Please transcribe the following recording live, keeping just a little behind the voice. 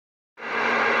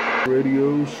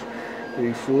Radios,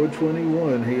 a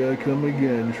 421, here I come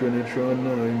again,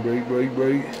 Trinitron9,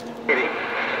 break.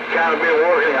 Kind of been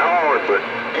working hard, but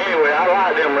anyway, I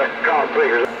like them comp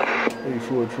figures. A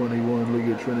 421, look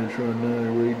at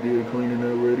Trinitron9 right there, cleaning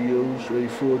out radios. A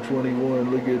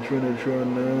 421, look at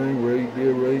Trinitron9 right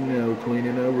there, right now,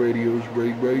 cleaning out radios,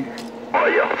 break. Oh,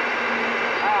 yeah.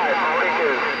 Alright,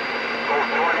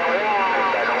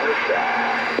 421, back on this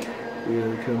side. Here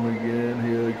I come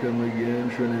again,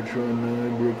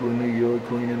 Trinitron9, Brooklyn, New York,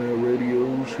 cleaning out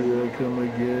radios. Here I come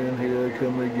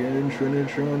again,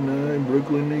 Trinitron9,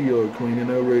 Brooklyn, New York, cleaning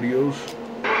out radios.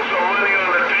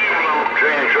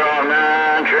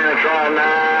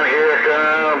 Trinitron9, here I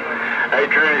come. Hey,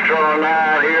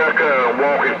 Trinitron9, here I come.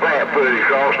 Walking flat-footed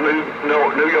across New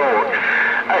York.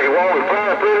 Hey, walking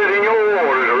flat-footed in your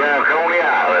waters around Coney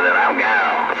Island, and I'm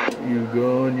gone. You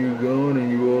gone,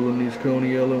 and you all in these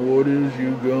Coney Island waters.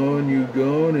 You gone,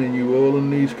 and you all in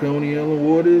these Coney Island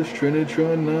waters.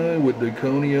 Trinitron9 with the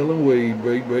Coney Island wave,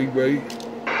 break. And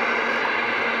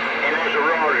that's a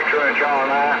Roger,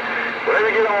 Trinitron9. Well, let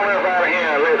me get on up out of here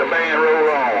and let the band roll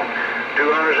on.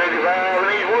 265 in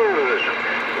these woods,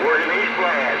 working these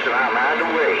flats, and I'm out of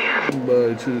the way.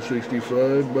 By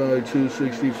 265, by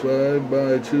 265,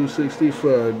 by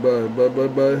 265,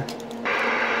 bye.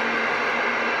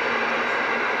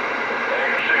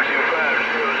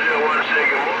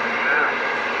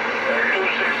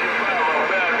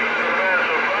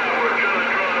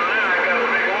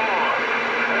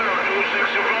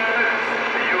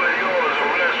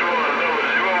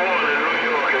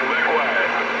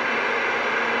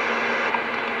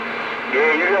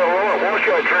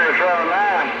 Trinitron9.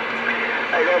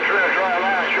 Hey, that Trinitron9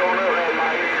 showing up had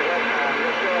my ears that time.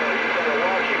 Yes, sir. You better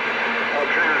watch it. That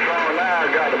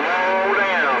Trinitron9 got them all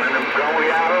down in them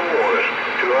Coney Island waters.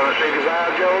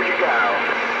 265 Georgia Gal.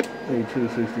 Hey,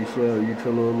 265, you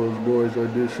tell all those boys I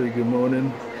did say good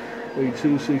morning. Hey,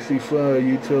 265,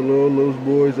 you tell all those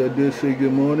boys I did say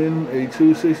good morning. Hey,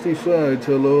 265,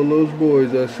 tell all those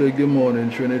boys I said good morning.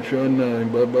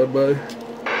 Trinitron9, bye.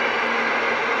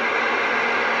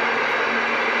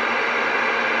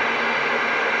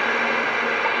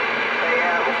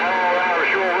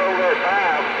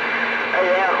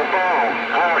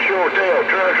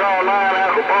 Trinitron9,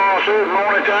 Uncle Paul said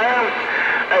morning time.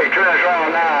 Hey,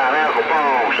 Trinitron9, Uncle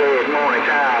Paul said morning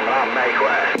time, and I'm back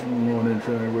right. Morning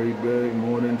time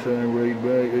right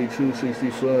back. Hey,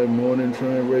 265, morning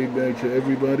time right back to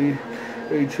everybody.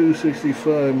 Hey,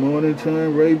 265, morning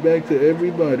time right back to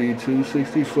everybody.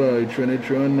 265,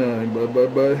 Trinitron9, bye.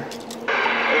 And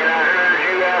I heard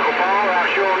you, Uncle Paul, I'm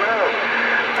sure enough.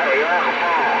 Hey, Uncle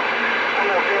Paul, I'm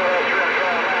going to tell that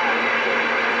Trinitron9.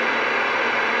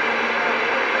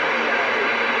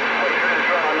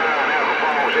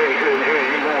 Said he couldn't hear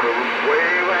you. He wanted to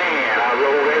wave a hand. I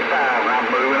rolled that 5 and I'm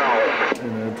moving on.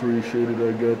 And I appreciate it.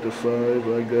 I got the 5.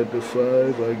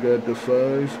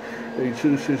 Hey,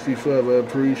 265, I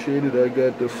appreciate it. I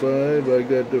got the 5.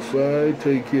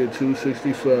 Take care,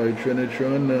 265.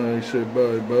 Trinitron9 said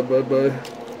bye.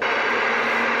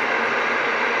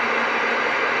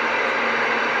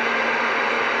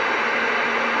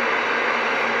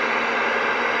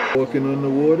 Walking on the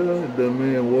water, the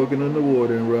man walking on the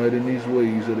water and riding these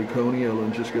waves of the Coney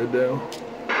Island just got down.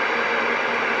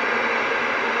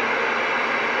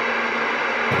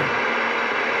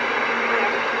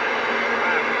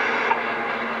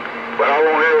 Well, I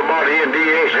want everybody in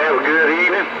DX to have a good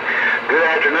evening, good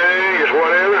afternoon, just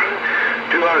whatever.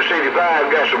 265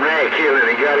 got some rat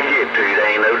killing he got to get to, there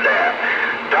ain't no doubt.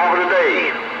 Top of the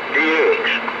day,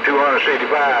 DX. 265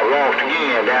 lost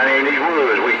again down here in these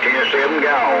woods. We 10-7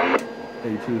 gone.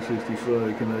 Hey,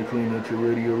 265, can I clean out your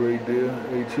radio right there?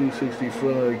 Hey,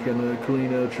 265, can I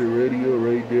clean out your radio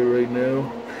right there, right now?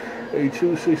 Hey,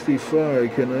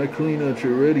 265, can I clean out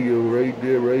your radio right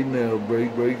there, right now?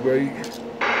 Break. Hey,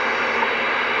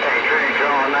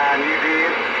 Trinitron9, you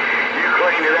did. You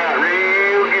cleaned it out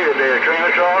real good there,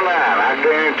 Trinitron9. I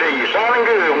guarantee you. Sounding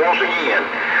good once again.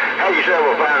 Have yourself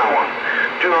a fine one.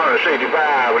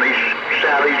 265 in these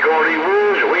southeast corner of these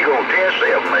woods, and we going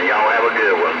 10-7, and y'all have a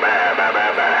good one. Bye.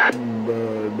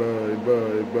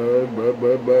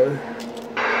 Bye.